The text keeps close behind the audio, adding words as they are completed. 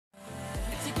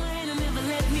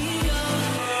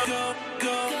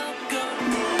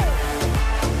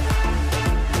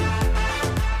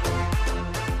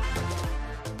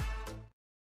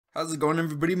How's it going,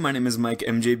 everybody? My name is Mike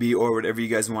MJB, or whatever you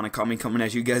guys want to call me, coming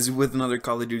at you guys with another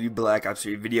Call of Duty Black Ops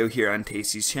 3 video here on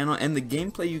Tasty's channel. And the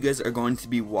gameplay you guys are going to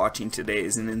be watching today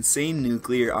is an insane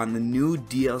nuclear on the new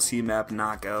DLC map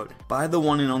Knockout by the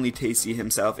one and only Tasty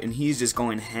himself, and he's just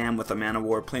going ham with a Man of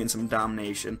War, playing some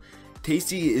domination.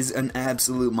 Tasty is an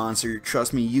absolute monster.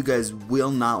 Trust me, you guys will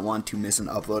not want to miss an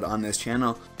upload on this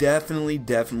channel. Definitely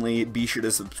be sure to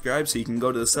subscribe so you can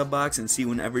go to the sub box and see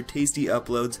whenever Tasty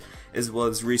uploads, as well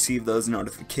as receive those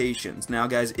notifications. Now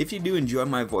guys, if you do enjoy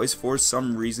my voice for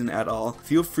some reason at all,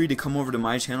 feel free to come over to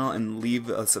my channel and leave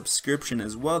a subscription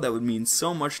as well. That would mean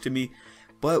so much to me.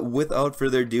 But without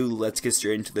further ado, let's get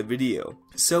straight into the video.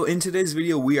 So in today's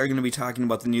video, we are going to be talking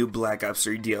about the new Black Ops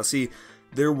 3 DLC.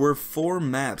 There were 4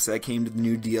 maps that came to the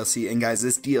new DLC, and guys,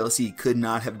 this DLC could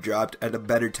not have dropped at a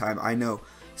better time. I know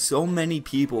so many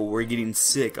people were getting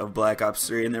sick of Black Ops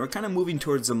 3, and they were kind of moving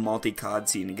towards the multi-COD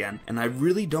scene again, and I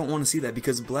really don't want to see that,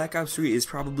 because Black Ops 3 is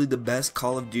probably the best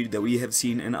Call of Duty that we have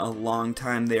seen in a long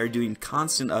time. They are doing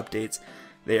constant updates.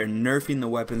 They are nerfing the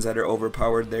weapons that are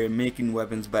overpowered. They're making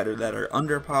weapons better that are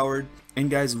underpowered. And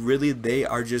guys, really, they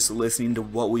are just listening to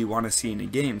what we want to see in a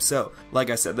game. So, like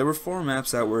I said, there were 4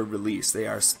 maps that were released. They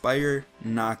are Spire,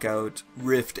 Knockout,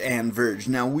 Rift, and Verge.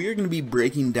 Now, we are going to be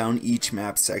breaking down each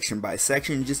map section by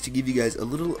section just to give you guys a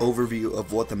little overview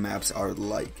of what the maps are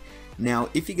like. Now,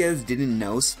 if you guys didn't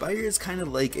know, Spire is kind of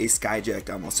like a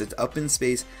Skyjack almost. It's up in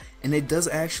space, and it does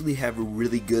actually have a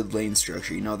really good lane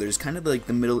structure. You know, there's kind of like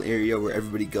the middle area where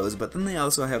everybody goes, but then they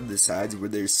also have the sides where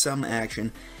there's some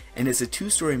action, and it's a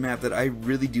 2-story map that I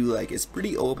really do like. It's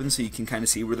pretty open, so you can kind of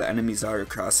see where the enemies are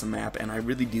across the map, and I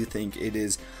really do think it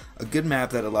is a good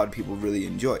map that a lot of people really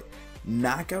enjoy.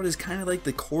 Knockout is kind of like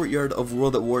the courtyard of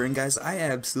World at War, and guys, I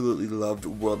absolutely loved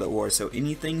World at War, so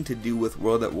anything to do with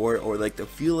World at War or like the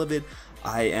feel of it,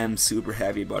 I am super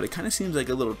happy about. It kind of seems like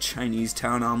a little Chinese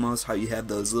town almost, how you have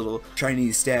those little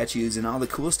Chinese statues and all the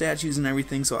cool statues and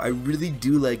everything, so I really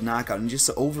do like Knockout, and just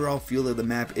the overall feel of the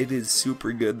map, it is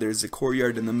super good. There's a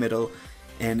courtyard in the middle,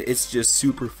 and it's just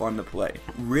super fun to play.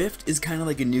 Rift is kind of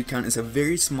like a Nuketown. It's a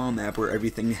very small map where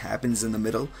everything happens in the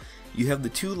middle. You have the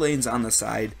 2 lanes on the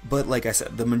side, but like I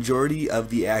said, the majority of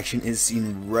the action is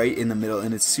seen right in the middle,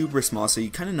 and it's super small, so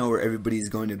you kind of know where everybody is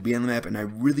going to be on the map, and I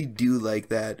really do like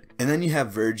that. And then you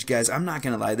have Verge. Guys, I'm not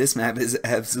gonna lie, this map is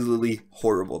absolutely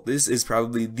horrible. This is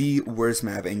probably the worst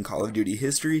map in Call of Duty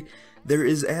history. There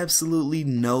is absolutely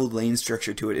no lane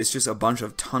structure to it. It's just a bunch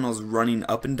of tunnels running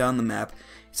up and down the map.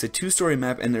 It's a 2-story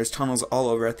map, and there's tunnels all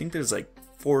over. I think there's like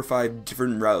 4 or 5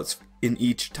 different routes in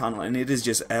each tunnel, and it is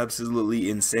just absolutely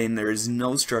insane. There is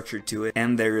no structure to it,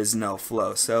 and there is no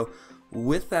flow. So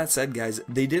with that said, guys,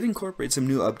 they did incorporate some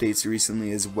new updates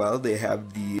recently as well. They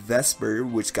have the Vesper,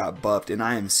 which got buffed, and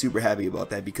I am super happy about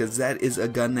that, because that is a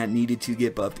gun that needed to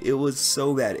get buffed. It was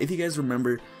so bad. If you guys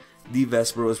remember, the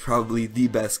Vesper was probably the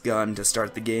best gun to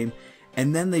start the game,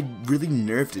 and then they really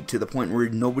nerfed it to the point where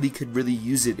nobody could really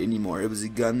use it anymore. It was a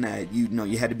gun that, you know,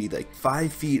 you had to be like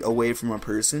 5 feet away from a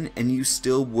person, and you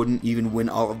still wouldn't even win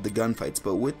all of the gunfights.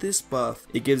 But with this buff,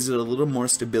 it gives it a little more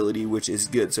stability, which is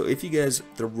good. So if you guys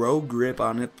throw grip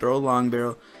on it, throw long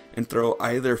barrel, and throw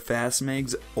either fast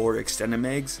mags or extended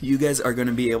mags, you guys are going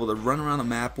to be able to run around the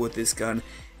map with this gun,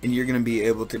 and you're going to be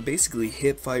able to basically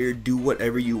hip fire, do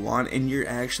whatever you want, and you're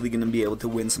actually going to be able to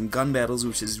win some gun battles,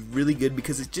 which is really good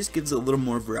because it just gives a little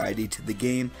more variety to the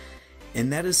game,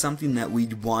 and that is something that we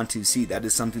want to see. That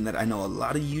is something that I know a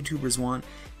lot of YouTubers want,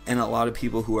 and a lot of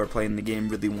people who are playing the game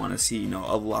really want to see, you know,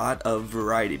 a lot of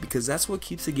variety, because that's what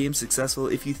keeps the game successful.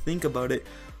 If you think about it,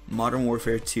 Modern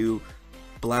Warfare 2,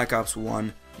 Black Ops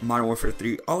 1, Modern Warfare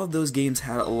 3, all of those games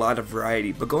had a lot of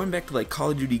variety, but going back to like Call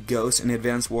of Duty Ghosts and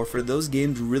Advanced Warfare, those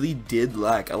games really did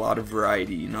lack a lot of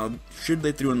variety. You know, sure,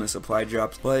 they threw in the supply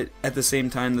drops, but at the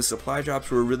same time, the supply drops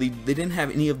were really, they didn't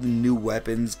have any of the new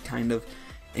weapons, kind of,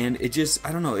 and it just,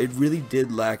 I don't know, it really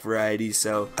did lack variety.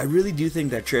 So I really do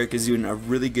think that Treyarch is doing a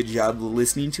really good job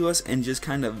listening to us and just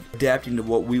kind of adapting to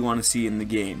what we want to see in the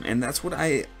game, and that's what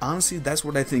I, honestly, that's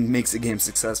what I think makes the game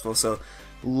successful. So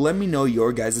let me know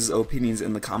your guys' opinions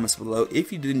in the comments below.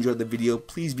 If you did enjoy the video,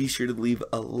 please be sure to leave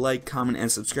a like, comment,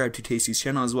 and subscribe to Tasty's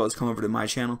channel, as well as come over to my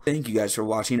channel. Thank you guys for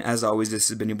watching. As always, this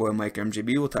has been your boy Mike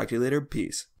MJB. We'll talk to you later.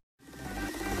 Peace.